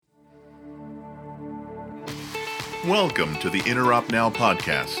Welcome to the Interop Now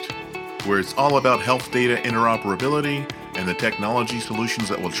podcast, where it's all about health data interoperability and the technology solutions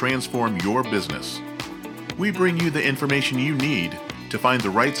that will transform your business. We bring you the information you need to find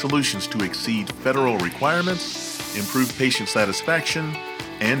the right solutions to exceed federal requirements, improve patient satisfaction,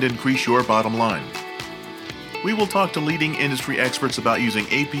 and increase your bottom line. We will talk to leading industry experts about using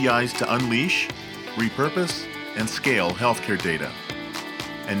APIs to unleash, repurpose, and scale healthcare data.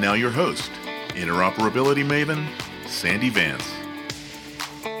 And now your host, interoperability maven, Sandy Vance.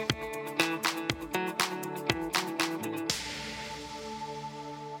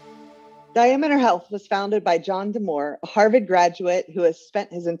 Diameter Health was founded by John Demore, a Harvard graduate who has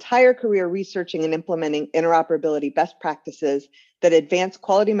spent his entire career researching and implementing interoperability best practices that advance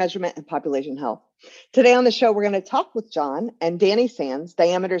quality measurement and population health. Today on the show, we're going to talk with John and Danny Sands,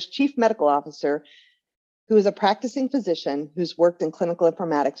 Diameter's Chief Medical Officer, who is a practicing physician who's worked in clinical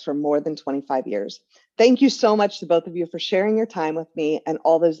informatics for more than 25 years. Thank you so much to both of you for sharing your time with me and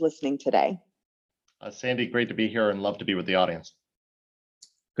all those listening today. Sandy, great to be here and love to be with the audience.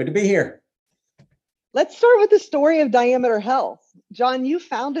 Good to be here. Let's start with the story of Diameter Health. John, you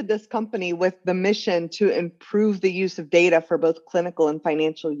founded this company with the mission to improve the use of data for both clinical and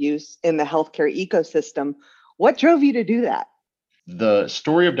financial use in the healthcare ecosystem. What drove you to do that? The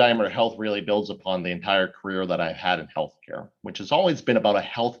story of Diameter Health really builds upon the entire career that I've had in healthcare, which has always been about a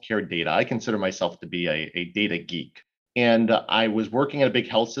healthcare data. I consider myself to be a data geek. And I was working at a big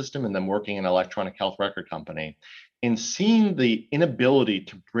health system and then working in an electronic health record company, and seeing the inability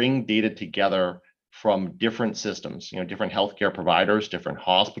to bring data together from different systems, different healthcare providers, different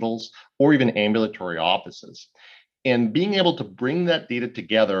hospitals, or even ambulatory offices. And being able to bring that data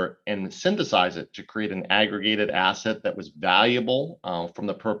together and synthesize it to create an aggregated asset that was valuable from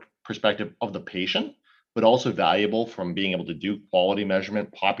the perspective of the patient, but also valuable from being able to do quality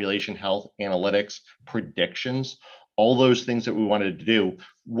measurement, population health, analytics, predictions, all those things that we wanted to do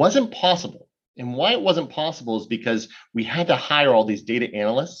wasn't possible. And why it wasn't possible is because we had to hire all these data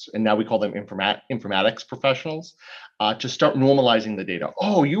analysts, and now we call them informatics professionals, to start normalizing the data.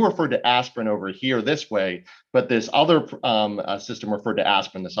 Oh, you referred to aspirin over here this way, but this other system referred to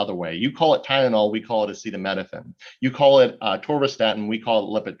aspirin this other way. You call it Tylenol, we call it acetaminophen. You call it torvastatin, we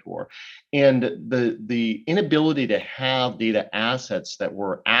call it Lipitor. And the inability to have data assets that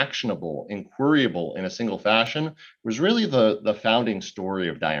were actionable and queryable in a single fashion was really the founding story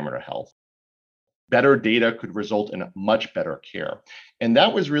of Diameter Health. Better data could result in much better care. And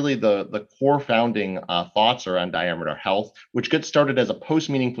that was really the core founding thoughts around Diameter Health, which gets started as a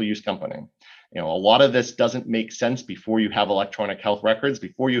post-meaningful use company. A lot of this doesn't make sense before you have electronic health records,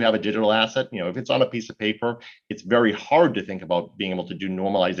 before you have a digital asset. If it's on a piece of paper, it's very hard to think about being able to do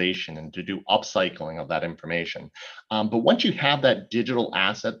normalization and to do upcycling of that information. But once you have that digital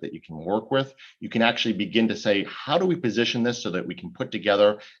asset that you can work with, you can actually begin to say, how do we position this so that we can put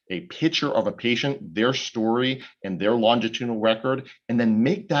together a picture of a patient, their story, and their longitudinal record, and then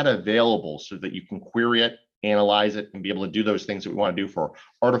make that available so that you can query it, analyze it, and be able to do those things that we want to do for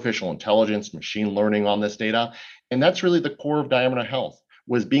artificial intelligence, machine learning on this data. And that's really the core of Diameter Health,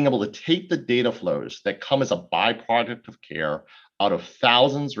 was being able to take the data flows that come as a byproduct of care out of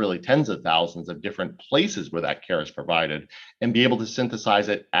thousands, really tens of thousands of different places where that care is provided, and be able to synthesize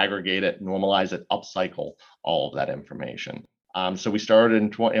it, aggregate it, normalize it, upcycle all of that information. So we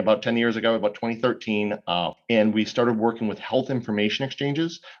started about 10 years ago, about 2013, and we started working with health information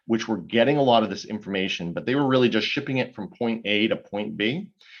exchanges, which were getting a lot of this information, but they were really just shipping it from point A to point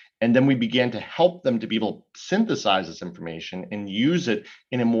B. And then we began to help them to be able to synthesize this information and use it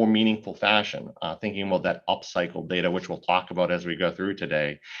in a more meaningful fashion, thinking about that upcycle data, which we'll talk about as we go through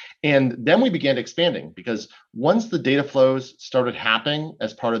today. And then we began expanding, because once the data flows started happening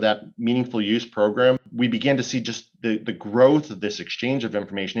as part of that meaningful use program, we began to see just the growth of this exchange of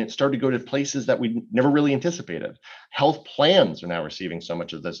information. It started to go to places that we never really anticipated. Health plans are now receiving so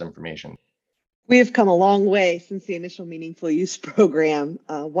much of this information. We have come a long way since the initial meaningful use program.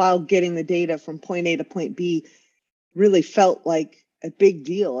 While getting the data from point A to point B really felt like a big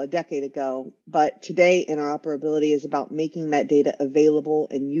deal a decade ago, but today interoperability is about making that data available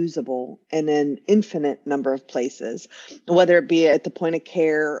and usable in an infinite number of places, whether it be at the point of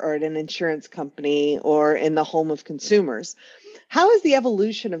care or at an insurance company or in the home of consumers. How has the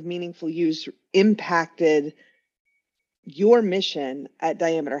evolution of meaningful use impacted your mission at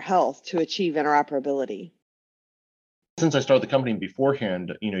Diameter Health to achieve interoperability? Since I started the company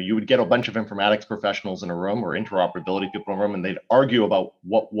beforehand, you would get a bunch of informatics professionals in a room, or interoperability people in a room, and they'd argue about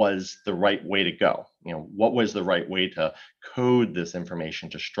what was the right way to go. What was the right way to code this information,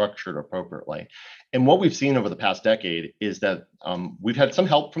 to structure it appropriately. And what we've seen over the past decade is that we've had some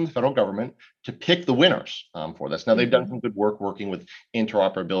help from the federal government to pick the winners for this. Now, they've done some good work working with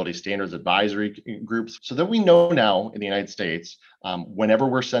interoperability standards advisory groups so that we know now in the United States, whenever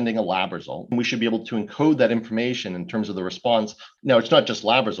we're sending a lab result, we should be able to encode that information in terms of the response. Now, it's not just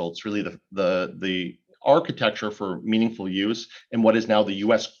lab results, really the architecture for meaningful use and what is now the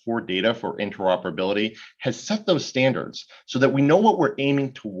US core data for interoperability has set those standards so that we know what we're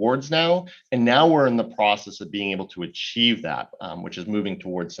aiming towards now. And now we're in the process of being able to achieve that, which is moving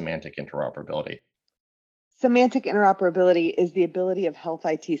towards semantic interoperability. Semantic interoperability is the ability of health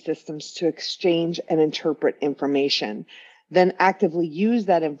IT systems to exchange and interpret information, then actively use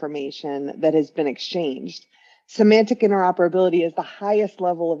that information that has been exchanged. Semantic interoperability is the highest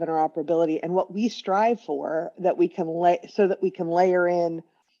level of interoperability and what we strive for, that we can so that we can layer in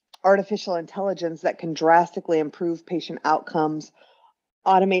artificial intelligence that can drastically improve patient outcomes,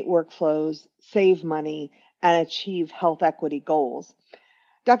 automate workflows, save money, and achieve health equity goals.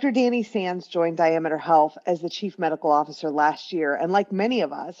 Dr. Danny Sands joined Diameter Health as the Chief Medical Officer last year, and like many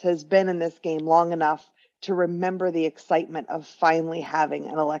of us, has been in this game long enough to remember the excitement of finally having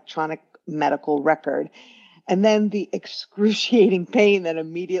an electronic medical record. And then the excruciating pain that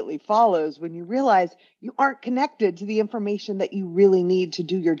immediately follows when you realize you aren't connected to the information that you really need to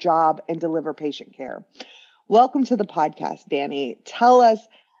do your job and deliver patient care. Welcome to the podcast, Danny. Tell us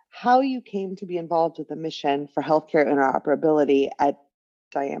how you came to be involved with the mission for healthcare interoperability at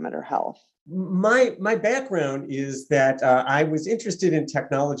Diameter Health. My background is that I was interested in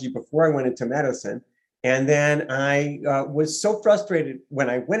technology before I went into medicine. And then I was so frustrated when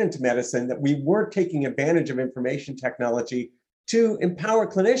I went into medicine that we weren't taking advantage of information technology to empower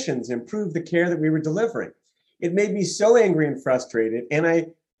clinicians, improve the care that we were delivering. It made me so angry and frustrated. And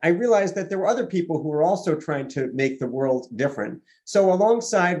I realized that there were other people who were also trying to make the world different. So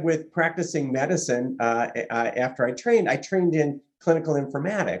alongside with practicing medicine, after I trained in clinical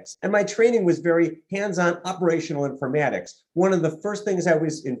informatics. And my training was very hands-on operational informatics. One of the first things I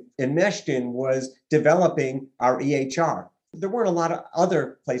was enmeshed in was developing our EHR. There weren't a lot of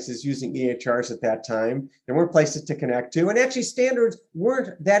other places using EHRs at that time. There weren't places to connect to. And actually standards weren't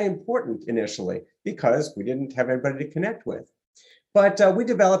that important initially because we didn't have anybody to connect with. But we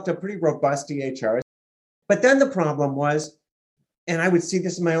developed a pretty robust EHR. But then the problem was, and I would see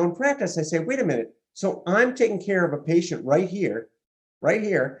this in my own practice, I say, wait a minute. So I'm taking care of a patient right here,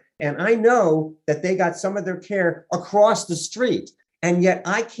 and I know that they got some of their care across the street, and yet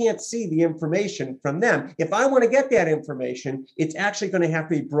I can't see the information from them. If I want to get that information, it's actually going to have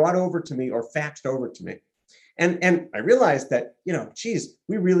to be brought over to me or faxed over to me. And I realized that,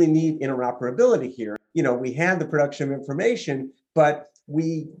 we really need interoperability here. We had the production of information, but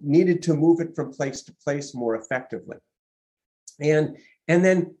we needed to move it from place to place more effectively. And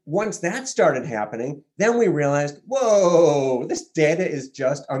then once that started happening, then we realized, whoa, this data is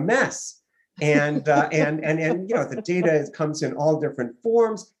just a mess. And the data comes in all different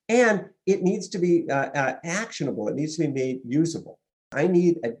forms, and it needs to be actionable. It needs to be made usable. I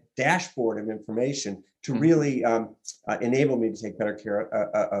need a dashboard of information to really enable me to take better care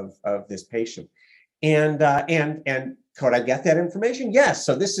of this patient. And could I get that information? Yes.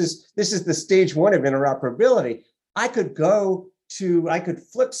 So this is the stage one of interoperability. I could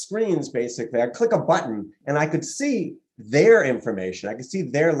flip screens, basically. I'd click a button and I could see their information. I could see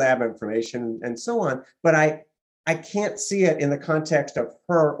their lab information and so on, but I can't see it in the context of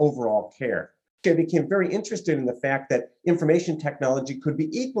her overall care. I became very interested in the fact that information technology could be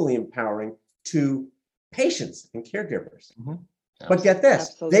equally empowering to patients and caregivers. Mm-hmm. But get this,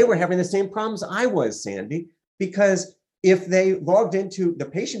 Absolutely. They were having the same problems I was, Sandy, because if they logged into the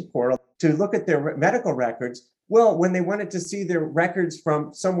patient portal to look at their medical records, well, when they wanted to see their records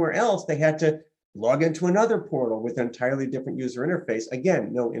from somewhere else, they had to log into another portal with an entirely different user interface.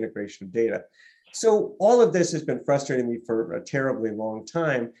 Again, no integration of data. So all of this has been frustrating me for a terribly long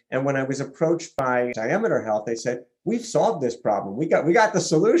time. And when I was approached by Diameter Health, they said, we've solved this problem. We got the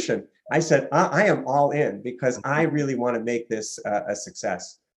solution. I said, I am all in because I really want to make this a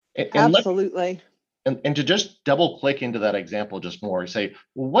success. Absolutely. And to just double click into that example just more, say,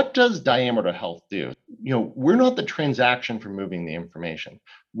 well, what does Diameter Health do? We're not the transaction for moving the information.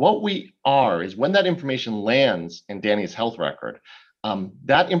 What we are is when that information lands in Danny's health record,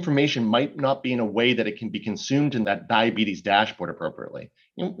 that information might not be in a way that it can be consumed in that diabetes dashboard appropriately.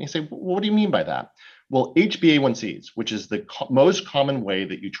 You say, well, what do you mean by that? Well, HbA1cs, which is the most common way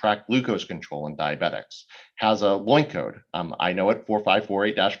that you track glucose control in diabetics, has a LOIN code. I know it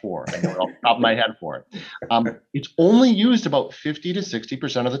 4548-4. I know it off the top of my head for it. It's only used about 50 to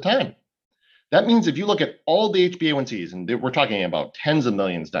 60% of the time. That means if you look at all the HbA1cs, and we're talking about tens of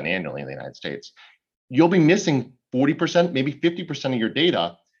millions done annually in the United States, you'll be missing 40%, maybe 50% of your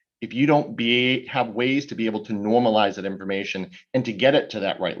data if you don't have ways to be able to normalize that information and to get it to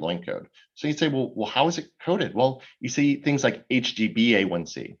that right loin code. So you say, well, how is it coded? Well, you see things like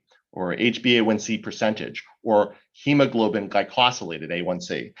HbA1c or HbA1c percentage or hemoglobin glycosylated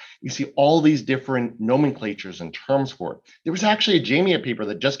A1C. You see all these different nomenclatures and terms for it. There was actually a JAMIA paper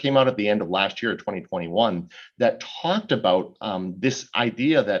that just came out at the end of last year, 2021, that talked about this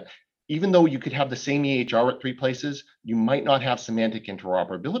idea that even though you could have the same EHR at 3 places, you might not have semantic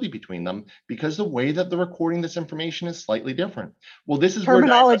interoperability between them because the way that they're recording this information is slightly different. Well, this is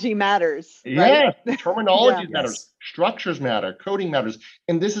terminology matters, right? Yeah, terminology matters, Yes. structures matter, coding matters.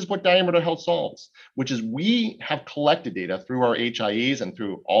 And this is what Diameter Health solves, which is we have collected data through our HIEs and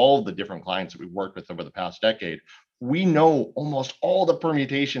through all the different clients that we've worked with over the past decade. We know almost all the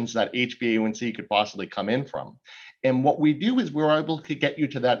permutations that HbA1c could possibly come in from. And what we do is we're able to get you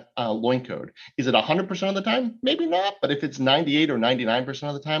to that loin code. Is it 100% of the time? Maybe not, but if it's 98 or 99%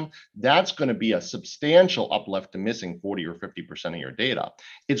 of the time, that's going to be a substantial uplift to missing 40 or 50% of your data.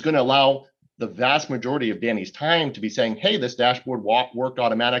 It's going to allow the vast majority of Danny's time to be saying, hey, this dashboard worked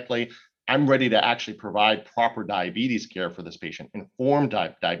automatically. I'm ready to actually provide proper diabetes care for this patient, informed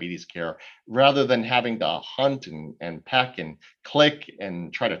diabetes care, rather than having to hunt and peck and click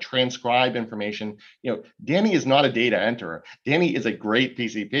and try to transcribe information. Danny is not a data enterer. Danny is a great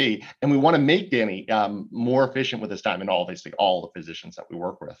PCP, and we want to make Danny more efficient with his time, and obviously all the physicians that we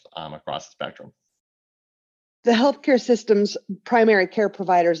work with across the spectrum. The healthcare system's primary care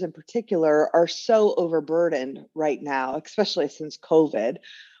providers in particular are so overburdened right now, especially since COVID,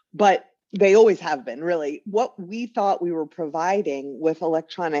 but they always have been, really. What we thought we were providing with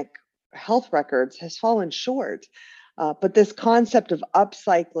electronic health records has fallen short. But this concept of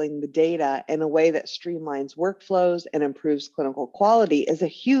upcycling the data in a way that streamlines workflows and improves clinical quality is a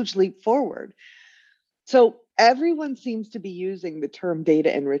huge leap forward. So everyone seems to be using the term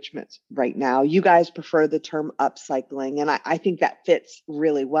data enrichment right now. You guys prefer the term upcycling, and I think that fits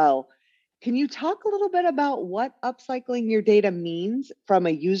really well. Can you talk a little bit about what upcycling your data means from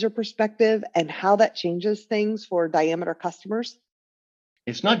a user perspective and how that changes things for Diameter customers?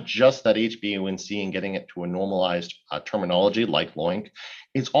 It's not just that HbA1c and getting it to a normalized terminology like LOINC.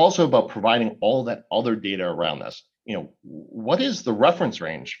 It's also about providing all that other data around this. What is the reference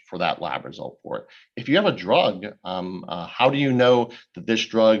range for that lab result for it? If you have a drug, how do you know that this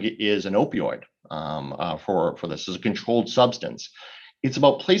drug is an opioid for this as a controlled substance? It's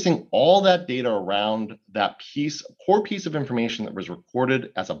about placing all that data around that core piece of information that was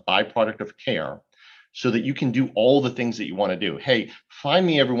recorded as a byproduct of care so that you can do all the things that you want to do. Hey, find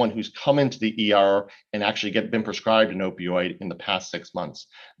me everyone who's come into the ER and actually been prescribed an opioid in the past 6 months.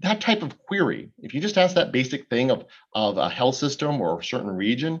 That type of query, if you just ask that basic thing of a health system or a certain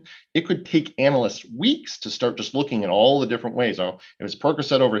region, it could take analysts weeks to start just looking at all the different ways. Oh, it was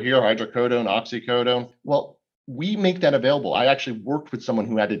Percocet over here, hydrocodone, oxycodone. Well, we make that available. I actually worked with someone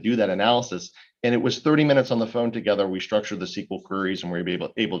who had to do that analysis, and it was 30 minutes on the phone together. We structured the SQL queries, and we were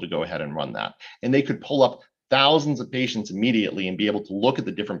able to go ahead and run that. And they could pull up thousands of patients immediately and be able to look at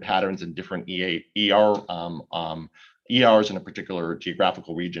the different patterns in different ERs in a particular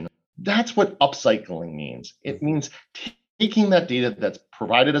geographical region. That's what upcycling means. It means taking that data that's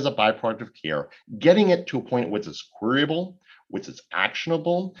provided as a byproduct of care, getting it to a point which is queryable, which is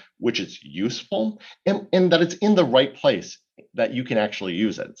actionable, which is useful, and that it's in the right place that you can actually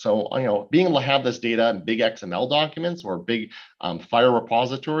use it. So, being able to have this data in big XML documents or big FHIR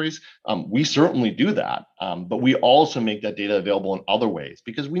repositories, we certainly do that. But we also make that data available in other ways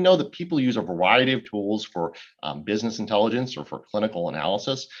because we know that people use a variety of tools for business intelligence or for clinical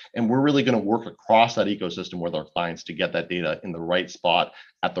analysis. And we're really going to work across that ecosystem with our clients to get that data in the right spot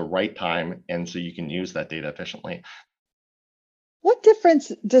at the right time. And so you can use that data efficiently. What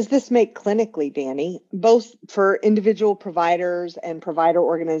difference does this make clinically, Danny, both for individual providers and provider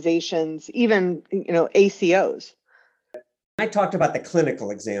organizations, even, ACOs? I talked about the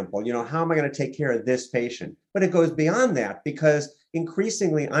clinical example, how am I going to take care of this patient? But it goes beyond that because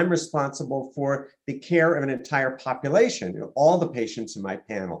increasingly I'm responsible for the care of an entire population, all the patients in my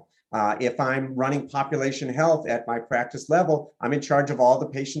panel. If I'm running population health at my practice level, I'm in charge of all the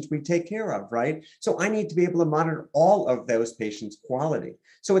patients we take care of, right? So I need to be able to monitor all of those patients' quality.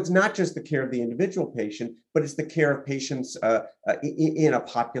 So it's not just the care of the individual patient, but it's the care of patients in a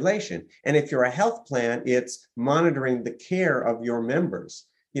population. And if you're a health plan, it's monitoring the care of your members.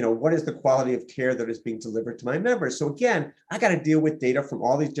 What is the quality of care that is being delivered to my members? So again, I got to deal with data from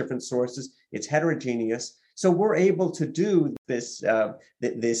all these different sources. It's heterogeneous. So we're able to do this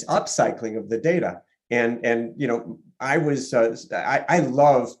upcycling of the data. And I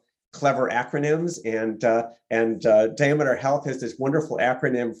love clever acronyms, and Diameter Health has this wonderful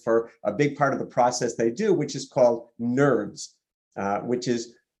acronym for a big part of the process they do, which is called NERDS, which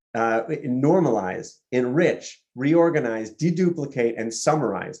is normalize, enrich, reorganize, deduplicate, and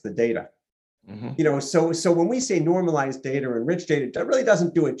summarize the data. Mm-hmm. So when we say normalized data, enriched data, that really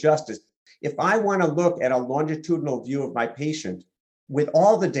doesn't do it justice. If I want to look at a longitudinal view of my patient with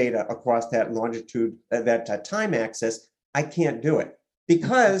all the data across that longitude, that time axis, I can't do it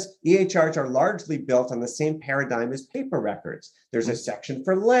because EHRs are largely built on the same paradigm as paper records. There's a section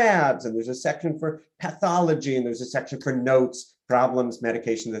for labs, and there's a section for pathology, and there's a section for notes, problems,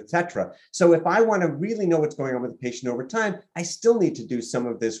 medications, et cetera. So if I want to really know what's going on with the patient over time, I still need to do some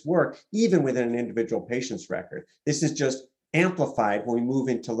of this work, even within an individual patient's record. This is just amplified when we move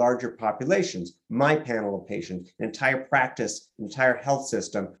into larger populations, my panel of patients, an entire practice, entire health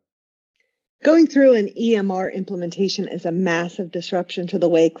system. Going through an EMR implementation is a massive disruption to the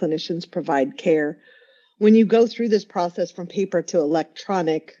way clinicians provide care. When you go through this process from paper to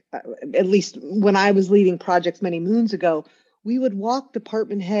electronic, at least when I was leading projects many moons ago, we would walk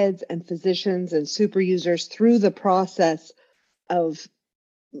department heads and physicians and super users through the process of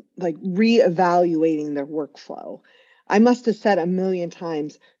like reevaluating their workflow. I must have said a million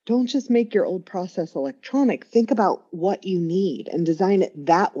times, don't just make your old process electronic. Think about what you need and design it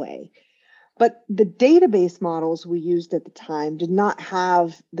that way. But the database models we used at the time did not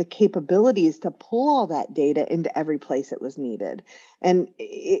have the capabilities to pull all that data into every place it was needed. And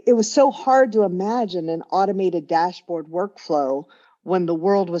it was so hard to imagine an automated dashboard workflow when the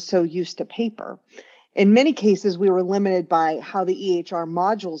world was so used to paper. In many cases, we were limited by how the EHR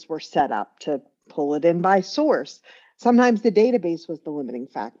modules were set up to pull it in by source. Sometimes the database was the limiting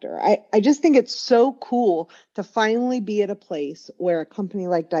factor. I just think it's so cool to finally be at a place where a company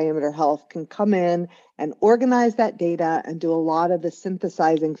like Diameter Health can come in and organize that data and do a lot of the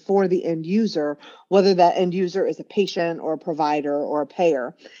synthesizing for the end user, whether that end user is a patient or a provider or a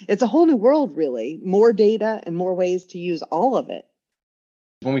payer. It's a whole new world, really. More data and more ways to use all of it.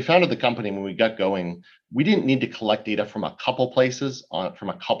 When we founded the company, when we got going, we didn't need to collect data from a couple places, from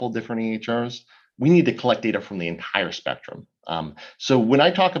a couple different EHRs. We need to collect data from the entire spectrum. So when I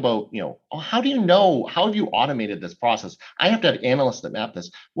talk about, how do you know, how have you automated this process? I have to have analysts that map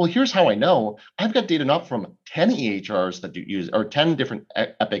this. Well, here's how I know. I've got data not from 10 EHRs that do use, or 10 different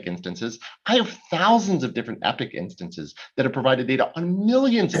Epic instances. I have thousands of different Epic instances that have provided data on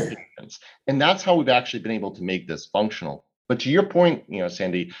millions of patients. And that's how we've actually been able to make this functional. But to your point,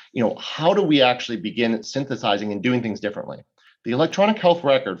 Sandy, how do we actually begin synthesizing and doing things differently? The electronic health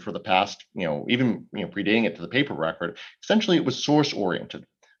record for the past, even predating it to the paper record, essentially it was source oriented.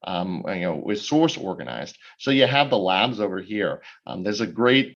 It was source organized. So you have the labs over here. There's a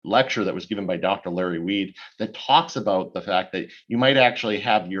great lecture that was given by Dr. Larry Weed that talks about the fact that you might actually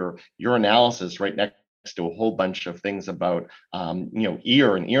have your analysis right next to a whole bunch of things about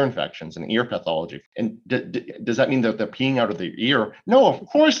ear and ear infections and ear pathology. And does that mean that they're peeing out of the ear? No, of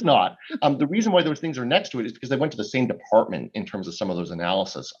course not. The reason why those things are next to it is because they went to the same department in terms of some of those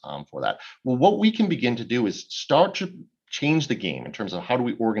analysis for that. Well, what we can begin to do is start to change the game in terms of how do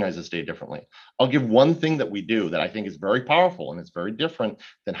we organize this data differently. I'll give one thing that we do that I think is very powerful, and it's very different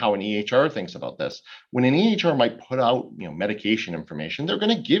than how an EHR thinks about this. When an EHR might put out medication information, they're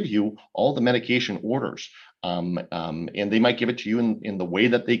going to give you all the medication orders. And they might give it to you in the way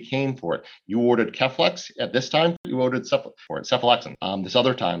that they came for it. You ordered Keflex at this time, you ordered cephalexin this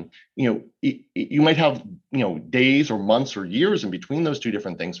other time. You might have days or months or years in between those two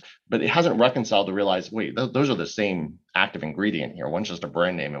different things, but it hasn't reconciled to realize, wait, those are the same active ingredient here. One's just a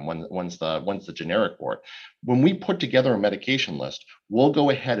brand name and one's the generic for it. When we put together a medication list, we'll go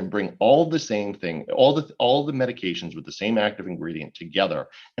ahead and bring all the same thing, all the medications with the same active ingredient together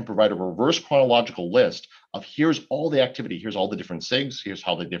and provide a reverse chronological list of here's all the activity, here's all the different SIGs, here's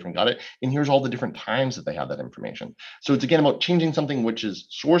how they different got it, and here's all the different times that they have that information. So it's again about changing something which is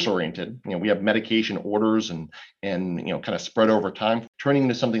source oriented. We have medication orders and kind of spread over time, turning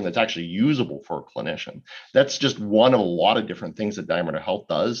into something that's actually usable for a clinician. That's just one of a lot of different things that Diameter Health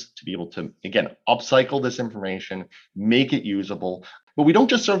does to be able to, again, upcycle this information, make it usable. But we don't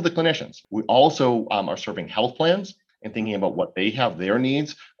just serve the clinicians. We also are serving health plans and thinking about what they have their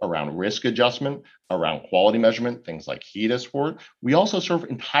needs around risk adjustment, around quality measurement, things like HEDIS for it. We also serve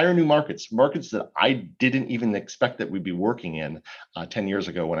entire new markets that I didn't even expect that we'd be working in 10 years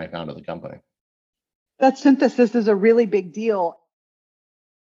ago when I founded the company. That synthesis is a really big deal.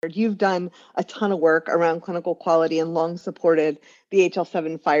 You've done a ton of work around clinical quality and long supported the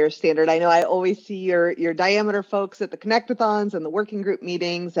HL7 fire standard. I know I always see your diameter folks at the connectathons and the working group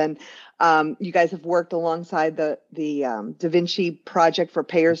meetings, and you guys have worked alongside the Da Vinci project for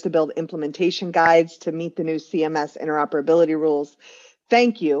payers to build implementation guides to meet the new CMS interoperability rules.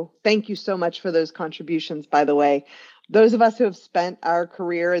 Thank you. Thank you so much for those contributions, by the way. Those of us who have spent our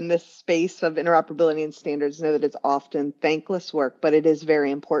career in this space of interoperability and standards know that it's often thankless work, but it is very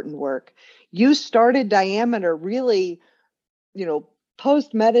important work. You started Diameter really,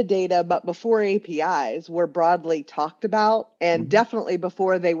 post metadata, but before APIs were broadly talked about, and definitely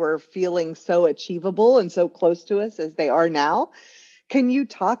before they were feeling so achievable and so close to us as they are now. Can you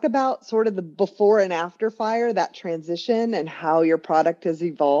talk about sort of the before and after fire, that transition, and how your product has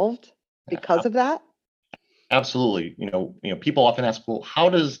evolved because of that? Absolutely. People often ask, well, how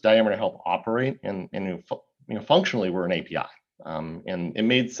does Diameter help operate? And functionally, we're an API. And it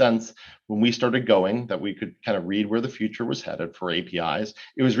made sense when we started going that we could kind of read where the future was headed for APIs.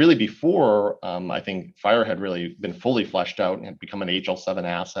 It was really before I think Fire had really been fully fleshed out and had become an HL7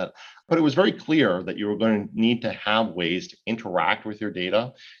 asset. But it was very clear that you were going to need to have ways to interact with your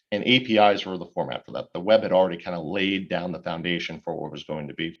data, and APIs were the format for that. The web had already kind of laid down the foundation for what it was going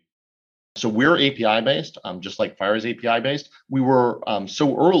to be. So we're API based, just like Fire is API based. We were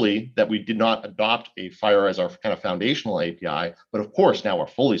so early that we did not adopt a Fire as our kind of foundational API, but of course now we're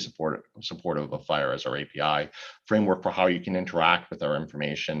fully supportive of Fire as our API framework for how you can interact with our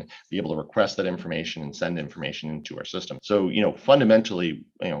information, be able to request that information and send information into our system. So fundamentally,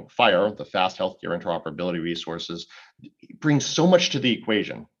 Fire, the fast healthcare interoperability resources, brings so much to the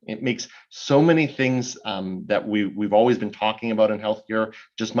equation. It makes so many things that we've always been talking about in healthcare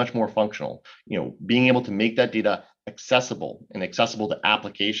just much more functional. Being able to make that data accessible to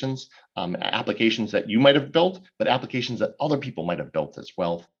applications, applications that you might have built, but applications that other people might have built as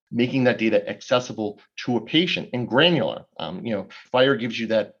well. Making that data accessible to a patient and granular. Fire gives you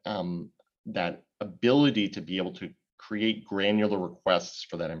that ability to be able to create granular requests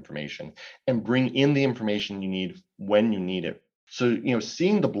for that information and bring in the information you need when you need it. So,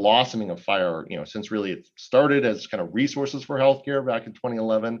 seeing the blossoming of Fire, since really it started as kind of resources for healthcare back in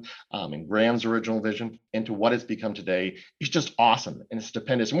 2011, in Graham's original vision, into what it's become today is just awesome, and it's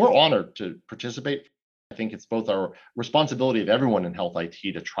stupendous. And we're honored to participate. I think it's both our responsibility of everyone in health IT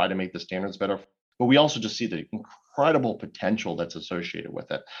to try to make the standards better, but we also just see the incredible potential that's associated with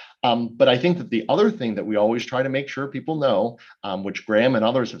it. But I think that the other thing that we always try to make sure people know, which Graham and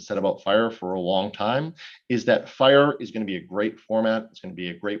others have said about Fire for a long time, is that Fire is going to be a great format. It's going to be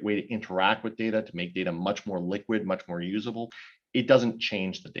a great way to interact with data, to make data much more liquid, much more usable. It doesn't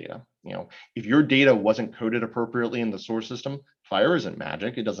change the data. If your data wasn't coded appropriately in the source system, Fire isn't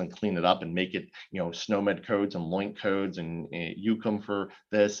magic. It doesn't clean it up and make it, SNOMED codes and LOINC codes and UCOM for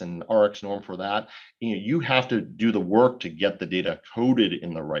this and RX norm for that. You have to do the work to get the data coded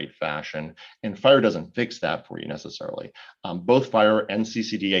in the right fashion, and Fire doesn't fix that for you necessarily. Both Fire and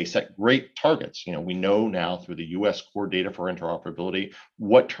CCDA set great targets. We know now through the US core data for interoperability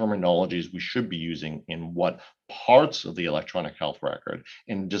what terminologies we should be using in what parts of the electronic health record.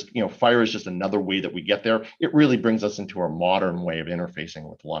 And just, Fire is just another way that we get there. It really brings us into our modern way of interfacing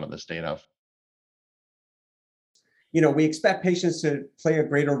with a lot of this data. We expect patients to play a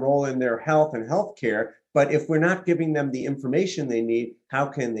greater role in their health and healthcare, but if we're not giving them the information they need, how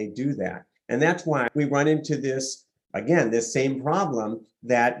can they do that? And that's why we run into this same problem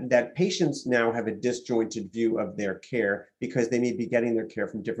that patients now have a disjointed view of their care because they may be getting their care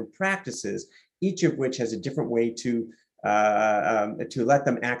from different practices, each of which has a different way to let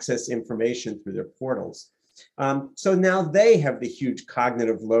them access information through their portals. So now they have the huge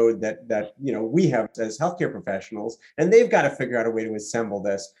cognitive load that we have as healthcare professionals, and they've got to figure out a way to assemble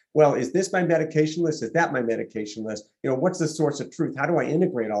this. Well, is this my medication list? Is that my medication list? What's the source of truth? How do I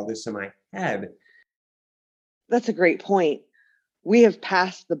integrate all this in my head? That's a great point. We have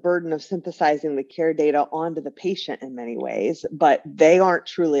passed the burden of synthesizing the care data onto the patient in many ways, but they aren't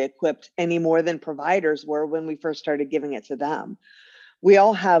truly equipped any more than providers were when we first started giving it to them. We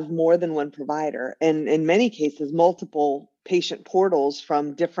all have more than one provider, and in many cases, multiple patient portals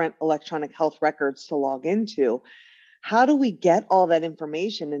from different electronic health records to log into. How do we get all that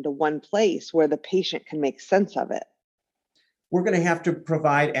information into one place where the patient can make sense of it? We're going to have to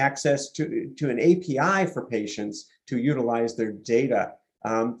provide access to an API for patients to utilize their data.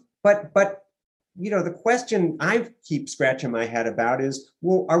 But the question I keep scratching my head about is,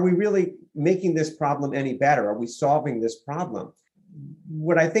 well, are we really making this problem any better? Are we solving this problem?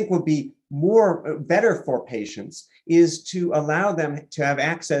 What I think would be better for patients is to allow them to have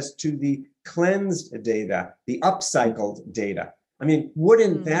access to the cleansed data, the upcycled data. I mean,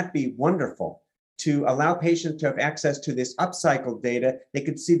 wouldn't that be wonderful to allow patients to have access to this upcycled data? They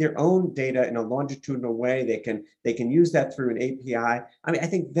could see their own data in a longitudinal way. They can use that through an API. I mean, I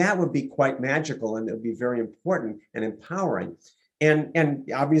think that would be quite magical, and it would be very important and empowering. And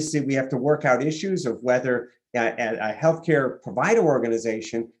obviously, we have to work out issues of whether a healthcare provider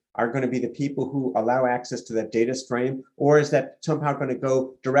organization are going to be the people who allow access to that data stream, or is that somehow going to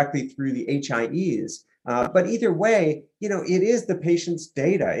go directly through the HIEs? But either way, it is the patient's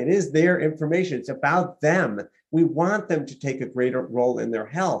data. It is their information. It's about them. We want them to take a greater role in their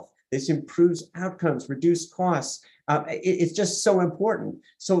health. This improves outcomes, reduce costs. It's just so important.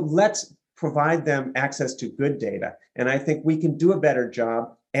 So let's provide them access to good data. And I think we can do a better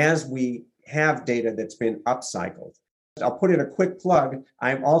job as we have data that's been upcycled. I'll put in a quick plug.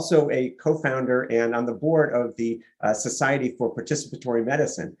 I'm also a co-founder and on the board of the Society for Participatory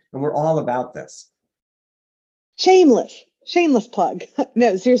Medicine, and we're all about this. Shameless plug.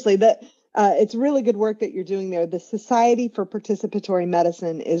 No, seriously, it's really good work that you're doing there. The Society for Participatory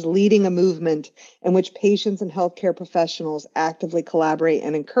Medicine is leading a movement in which patients and healthcare professionals actively collaborate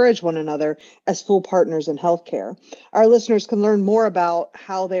and encourage one another as full partners in healthcare. Our listeners can learn more about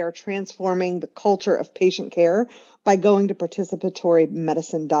how they are transforming the culture of patient care by going to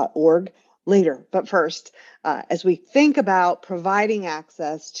participatorymedicine.org later. But first, as we think about providing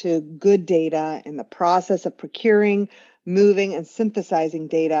access to good data in the process of procuring, moving, and synthesizing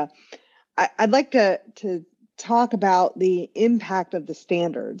data, I'd like to talk about the impact of the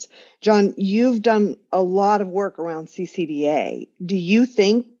standards. John, you've done a lot of work around CCDA. Do you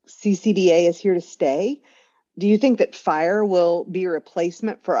think CCDA is here to stay? Do you think that FHIR will be a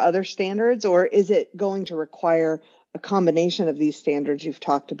replacement for other standards, or is it going to require a combination of these standards you've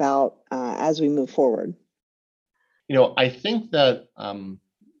talked about as we move forward? I think that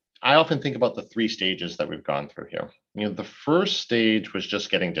I often think about the three stages that we've gone through here. The first stage was just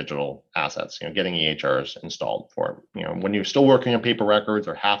getting digital assets, getting EHRs installed for, when you're still working on paper records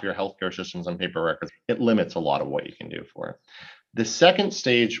or half your healthcare systems on paper records, it limits a lot of what you can do for it. The second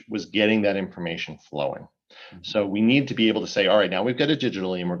stage was getting that information flowing. So we need to be able to say, all right, now we've got it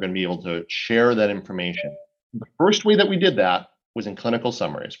digitally and we're going to be able to share that information. The first way that we did that was in clinical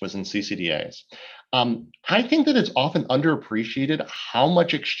summaries, was in CCDAs. I think that it's often underappreciated how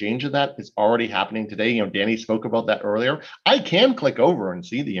much exchange of that is already happening today. Danny spoke about that earlier. I can click over and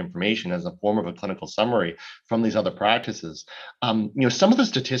see the information as a form of a clinical summary from these other practices. Some of the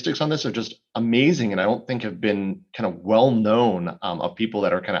statistics on this are just amazing, and I don't think have been kind of well known of people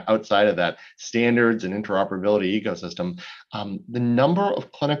that are kind of outside of that standards and interoperability ecosystem. The number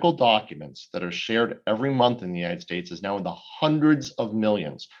of clinical documents that are shared every month in the United States is now in the hundreds of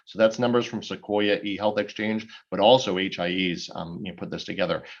millions. So that's numbers from Sequoia eHealth Exchange, but also HIEs put this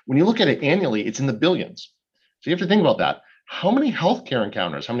together. When you look at it annually, it's in the billions. So you have to think about that. How many healthcare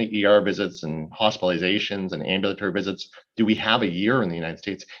encounters, how many ER visits and hospitalizations and ambulatory visits do we have a year in the United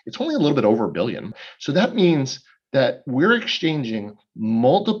States? It's only a little bit over 1 billion. So that means that we're exchanging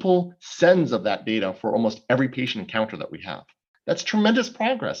multiple sends of that data for almost every patient encounter that we have. That's tremendous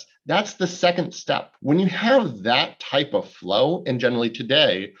progress. That's the second step. When you have that type of flow, and generally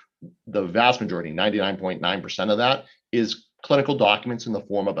today, the vast majority, 99.9% of that is clinical documents in the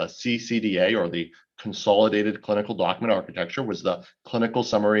form of a CCDA, or the Consolidated Clinical Document Architecture, was the clinical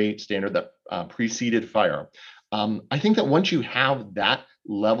summary standard that preceded FHIR. I think that once you have that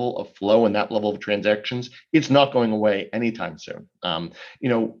level of flow and that level of transactions, it's not going away anytime soon.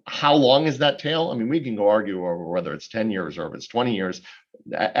 How long is that tail? I mean, we can go argue over whether it's 10 years or if it's 20 years.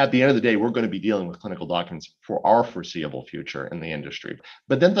 At the end of the day, we're going to be dealing with clinical documents for our foreseeable future in the industry.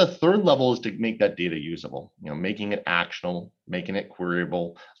 But then the third level is to make that data usable, making it actionable, making it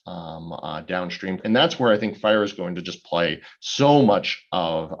queryable downstream. And that's where I think FHIR is going to just play so much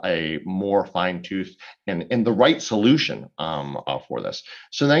of a more fine-tooth and the right solution for this.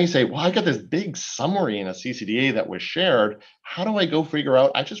 So now you say, well, I got this big summary in a CCDA that was shared. How do I go figure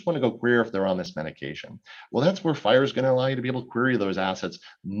out? I just want to go query if they're on this medication. Well, that's where FHIR is going to allow you to be able to query those assets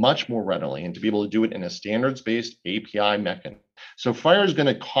much more readily and to be able to do it in a standards-based API mechanism. So FHIR is going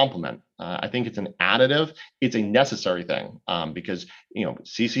to complement. I think it's an additive. It's a necessary thing because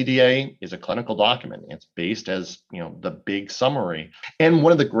CCDA is a clinical document. It's based as the big summary. And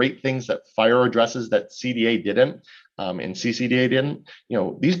one of the great things that FHIR addresses that CDA didn't and CCDA didn't,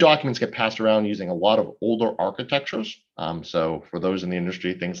 these documents get passed around using a lot of older architectures. So for those in the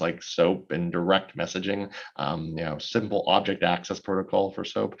industry, things like SOAP and direct messaging, simple object access protocol for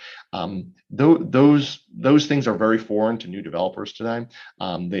SOAP, those things are very foreign to new developers today.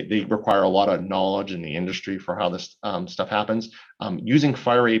 They require a lot of knowledge in the industry for how this stuff happens. Using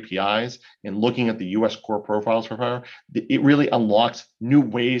FHIR APIs and looking at the US core profiles for FHIR, it really unlocks new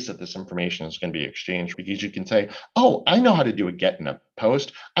ways that this information is going to be exchanged, because you can say, oh, I know how to do a get and a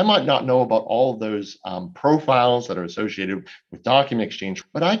post. I might not know about all of those profiles that are associated with document exchange,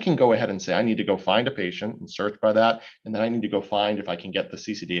 but I can go ahead and say, I need to go find a patient and search by that. And then I need to go find if I can get the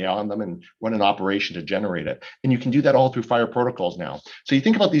CCDA on them and run an operation to generate it. And you can do that all through FHIR protocols now. So you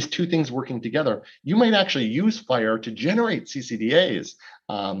think about these two things working together. You might actually use FHIR to generate CCDAs.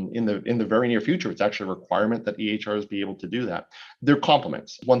 In the very near future. It's actually a requirement that EHRs be able to do that. They're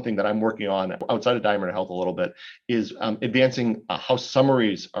complements. One thing that I'm working on outside of Diameter Health a little bit is advancing how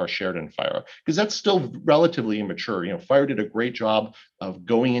summaries are shared in FHIR, because that's still relatively immature. FHIR did a great job of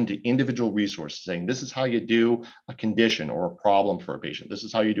going into individual resources, saying this is how you do a condition or a problem for a patient. This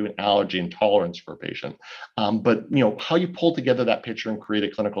is how you do an allergy and tolerance for a patient. But how you pull together that picture and create a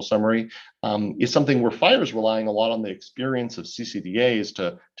clinical summary is something where FHIR is relying a lot on the experience of CCDAs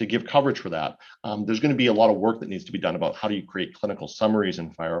to give coverage for that. There's going to be a lot of work that needs to be done about how do you create clinical summaries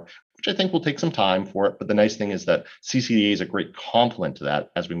in FHIR, which I think will take some time for it. But the nice thing is that CCDA is a great complement to that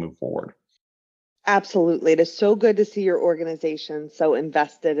as we move forward. Absolutely. It is so good to see your organization so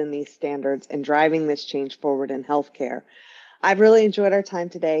invested in these standards and driving this change forward in healthcare. I've really enjoyed our time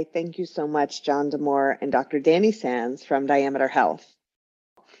today. Thank you so much, John Demore and Dr. Danny Sands from Diameter Health.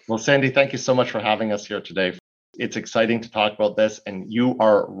 Well, Sandy, thank you so much for having us here today. It's exciting to talk about this, and you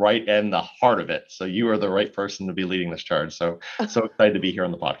are right in the heart of it. So you are the right person to be leading this charge. So excited to be here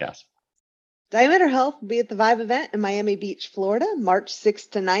on the podcast. Diameter Health will be at the Vive event in Miami Beach, Florida, March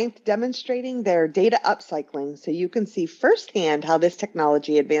 6th to 9th, demonstrating their data upcycling so you can see firsthand how this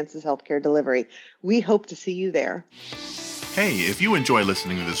technology advances healthcare delivery. We hope to see you there. Hey, if you enjoy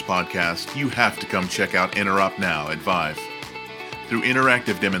listening to this podcast, you have to come check out Interop Now at Vive. Through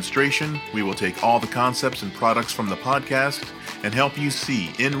interactive demonstration, we will take all the concepts and products from the podcast and help you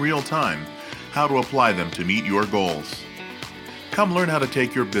see in real time how to apply them to meet your goals. Come learn how to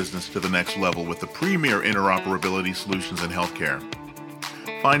take your business to the next level with the premier interoperability solutions in healthcare.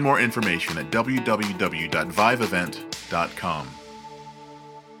 Find more information at www.viveevent.com.